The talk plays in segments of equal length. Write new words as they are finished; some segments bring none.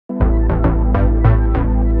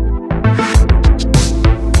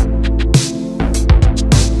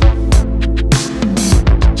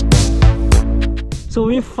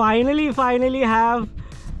we finally have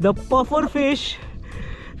the puffer fish.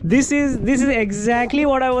 This is exactly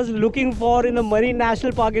what I was looking for in the Marine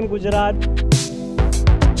National Park in Gujarat.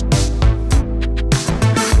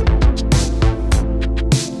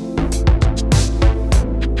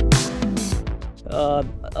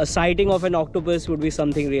 A sighting of an octopus would be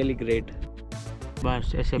something really great.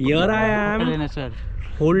 Here I am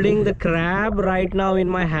holding the crab right now in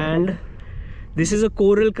my hand. This is a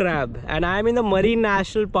coral crab and I am in the Marine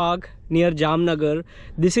National Park near Jamnagar.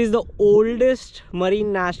 This is the oldest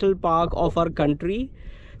Marine National Park of our country,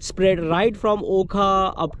 spread right from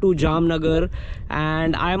Okha up to Jamnagar,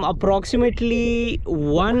 and I am approximately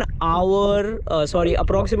 1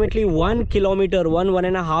 kilometer, one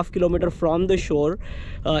and a half kilometer from the shore.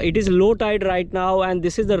 It is low tide right now and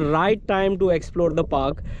this is the right time to explore the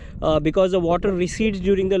park because the water recedes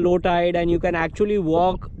during the low tide and you can actually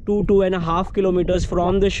walk 2.5 kilometers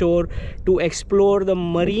from the shore to explore the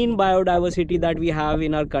marine biodiversity that we have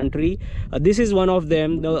in our country. This is one of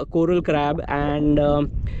them, the coral crab, and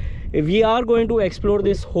we are going to explore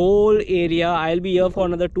this whole area. I'll be here for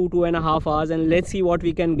another 2.5 hours and let's see what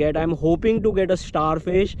we can get. I'm hoping to get a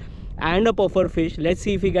starfish and a puffer fish. Let's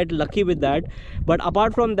see if we get lucky with that. But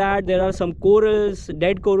apart from that, there are some corals,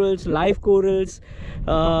 dead corals, live corals.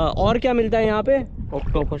 और क्या मिलता है यहाँ पे?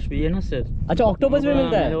 Octopus भी है ना sir? अच्छा, octopus भी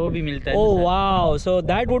मिलता है? वो भी मिलता है। Oh wow! So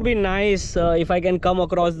that would be nice if I can come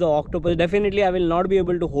across the octopus. Definitely, I will not be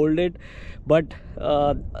able to hold it, but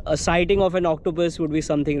a sighting of an octopus would be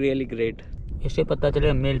something really great. इससे पता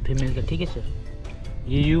चलेगा male female का, ठीक है sir?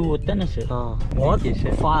 ये you होता है ना सर? हाँ, बहुत।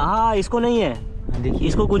 हाँ, इसको नहीं है। देखिए,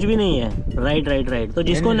 इसको कुछ भी नहीं है। राइट। तो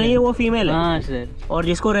जिसको नहीं है वो फीमेल है। हाँ सर। और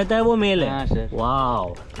जिसको रहता है वो मेल है। हाँ सर।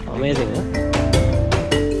 वाओ, अमेजिंग है।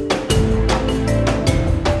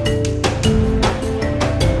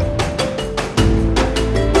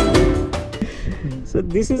 So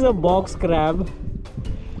this is a box crab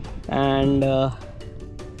and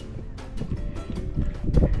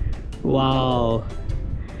wow,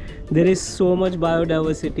 there is so much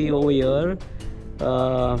biodiversity over here.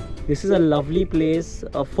 This is a lovely place.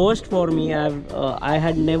 First for me, I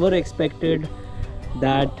had never expected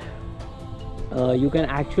that you can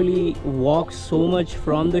actually walk so much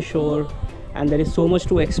from the shore and there is so much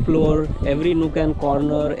to explore. Every nook and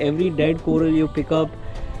corner, every dead coral you pick up,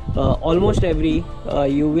 almost every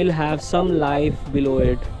you will have some life below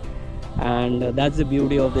it, and that's the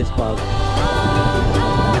beauty of this park.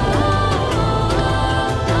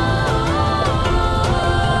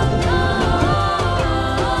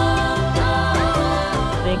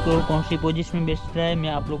 कौन सी position में बेच रहा है मैं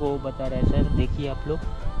आप लोगों को बता रहा है सर। देखिए आप लोग,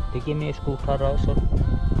 देखिए मैं इसको उठा रहा हूँ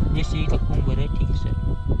सर। ये सी का कुंबर है, ठीक है सर?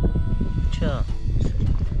 अच्छा,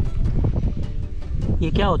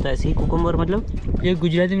 ये क्या होता है सी कुकुम्बर मतलब? ये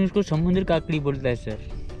गुजराती में इसको समुद्र काकड़ी बोलता है सर।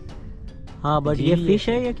 हाँ, बट ये फिश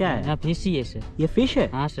है या क्या है? हाँ, फिश ही है सर। ये फिश है?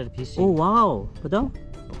 हाँ सर, फिश। ओह वाओ, बताओ,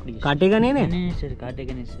 काटेगा नहीं ना? नहीं सर,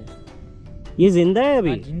 काटेगा नहीं सर। ये जिंदा है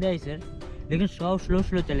अभी? जिंदा है सर, लेकिन स्लो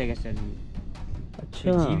चलेगा सर।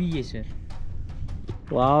 अच्छा, जीवी है sir.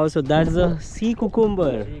 Wow, so that's the sea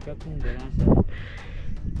cucumber.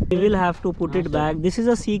 We will have to put it back. This is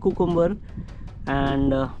a sea cucumber,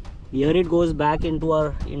 and here it goes back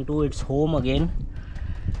into its home again.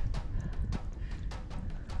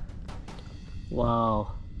 Wow,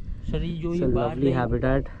 sir ये जो it's a lovely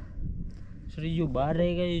habitat. Sir ये जो बाहर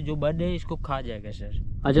रहेगा, ये जो bird है इसको खा जाएगा सर।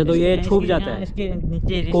 अच्छा, तो ये छुप जाता है, इसके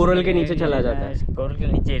नीचे, कोरल के नीचे चला जाता है। कोरल के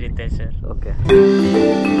नीचे रहता है सर। ओके,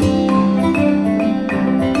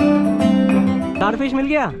 स्टारफिश मिल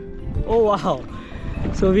गया। Oh wow,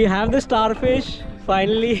 so we have the starfish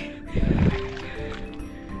finally.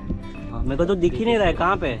 मेरे को तो दिख ही नहीं रहा है,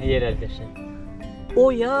 कहाँ पे? ये रहता है सर।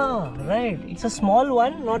 ओह या right, it's a small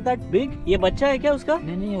one, not that big. ये बच्चा है क्या उसका?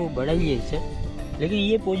 नहीं, वो बड़ा ही है सर, लेकिन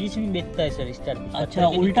ये पोजीशन में बैठता है सर स्टारफिश। अच्छा,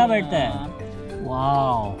 उल्टा बैठता है।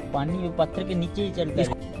 वाओ, पानी में पत्थर के नीचे ही चलता है।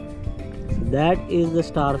 That is the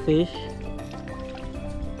starfish.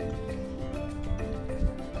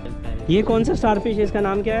 ये कौन सा स्टारफिश है, इसका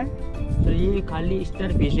नाम क्या है? सर ये खाली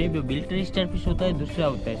स्टारफिश है। बिल्टर स्टारफिश होता है, दूसरा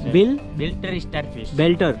होता है सर। बिल्टर स्टारफिश।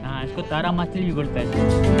 बेल्टर, हाँ, इसको तारा मछली भी बोलता है।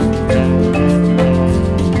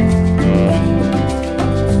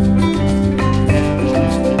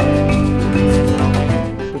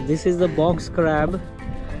 So this is the box crab.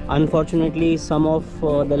 Unfortunately, some of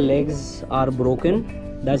the legs are broken.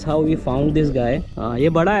 That's how we found this guy. ये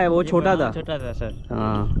बड़ा है, वो छोटा था। छोटा था सर।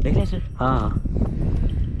 हाँ, देख रहे सर? हाँ।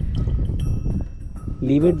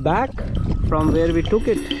 Leave it back from where we took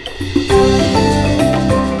it.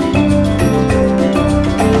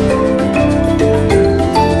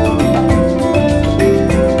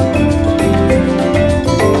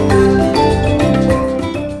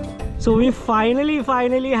 we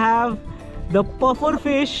finally have the puffer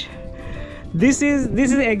fish. This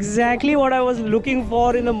is exactly what I was looking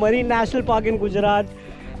for in the Marine National Park in Gujarat,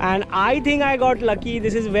 and I think I got lucky.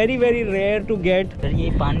 This is very rare to get. Sir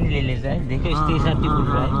ये पानी ले लेता है, देखो इसके हिसाब से उड़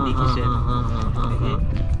रहा है, देखिए सर,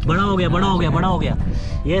 बड़ा हो गया.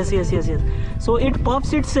 Yes. So it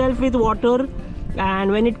puffs itself with water,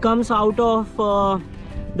 and when it comes out of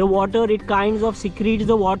the water, it kinds of secretes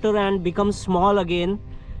the water and becomes small again.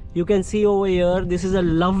 You can see over here, this is a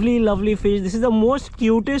lovely fish. This is the most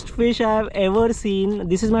cutest fish I have ever seen.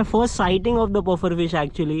 This is my first sighting of the puffer fish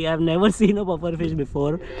actually. I have never seen a puffer fish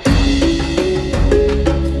before.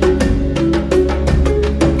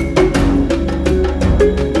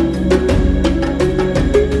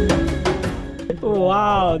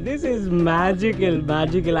 Wow, this is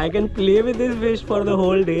magical. I can play with this fish for the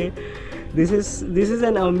whole day. This is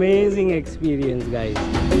an amazing experience, guys.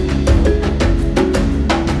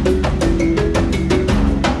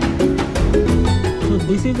 So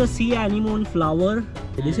this is a sea anemone flower.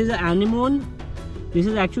 This is an anemone. This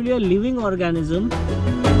is actually a living organism.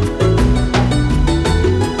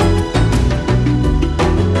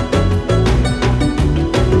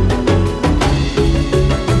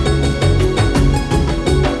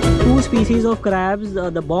 Two species of crabs,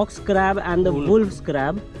 the box crab and the wolf's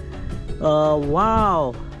crab.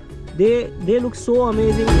 Wow, they look so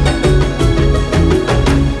amazing.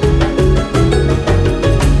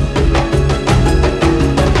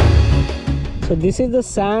 So this is the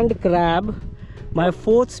sand crab, my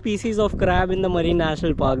fourth species of crab in the Marine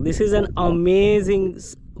National Park. This is an amazing,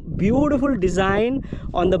 beautiful design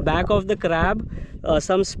on the back of the crab.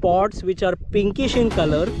 Some spots which are pinkish in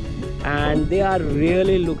color, and they are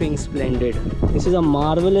really looking splendid. This is a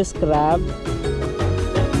marvelous crab.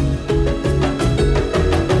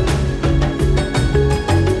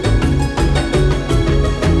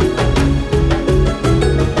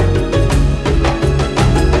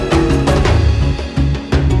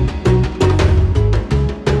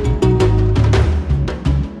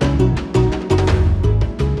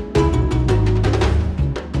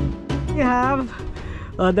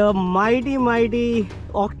 The mighty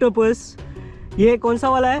octopus. ये कौन सा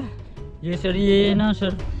वाला है? ये sir ये ना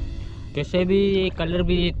sir कैसे भी ये कलर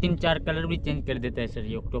भी 3-4 कलर भी चेंज कर देता है सर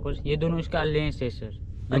ये ऑक्टोपस. ये दोनों इसका लेंस है सर.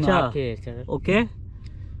 अच्छा है सर. ओके.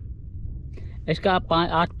 इसका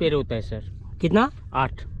 8 पैर होता है सर. कितना?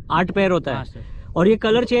 8 पैर होता है. हाँ सर. और ये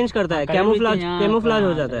कलर चेंज करता है, कैमोफ्लाज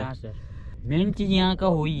हो जाता है. सर मेन चीज यहाँ का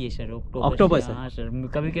हो ही है सर ऑक्टोपस. हाँ सर,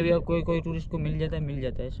 कभी कोई टूरिस्ट को मिल जाता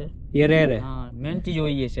है सर. ये रेयर है. हाँ मेन चीज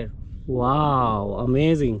वही है सर. Wow,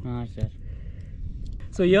 amazing. हाँ sir.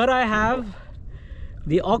 So here I have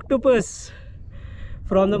the octopus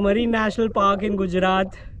from the Marine National Park in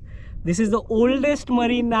Gujarat. This is the oldest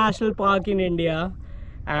Marine National Park in India,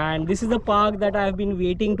 and this is the park that I have been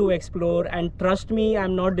waiting to explore, and trust me,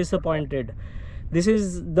 I'm not disappointed. This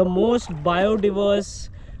is the most biodiverse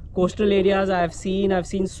coastal areas I've seen. I've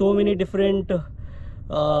seen so many different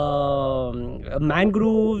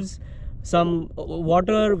mangroves, some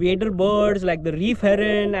water wader birds like the reef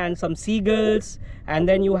heron and some seagulls, and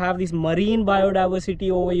then you have this marine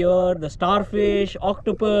biodiversity over here, the starfish,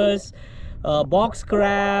 octopus, box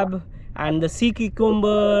crab, and the sea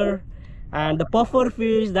cucumber, and the puffer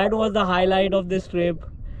fish. That was the highlight of this trip.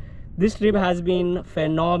 This trip has been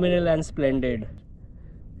phenomenal and splendid.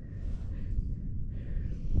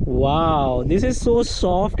 Wow, this is so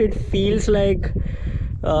soft. It feels like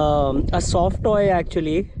a soft toy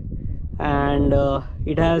actually, and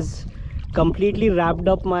it has completely wrapped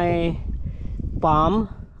up my palm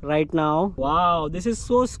right now. Wow, this is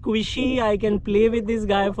so squishy. I can play with this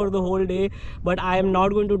guy for the whole day, but I am not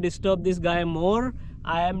going to disturb this guy more.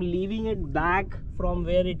 I am leaving it back from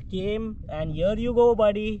where it came, and here you go,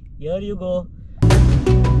 buddy. Here you go.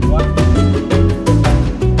 What?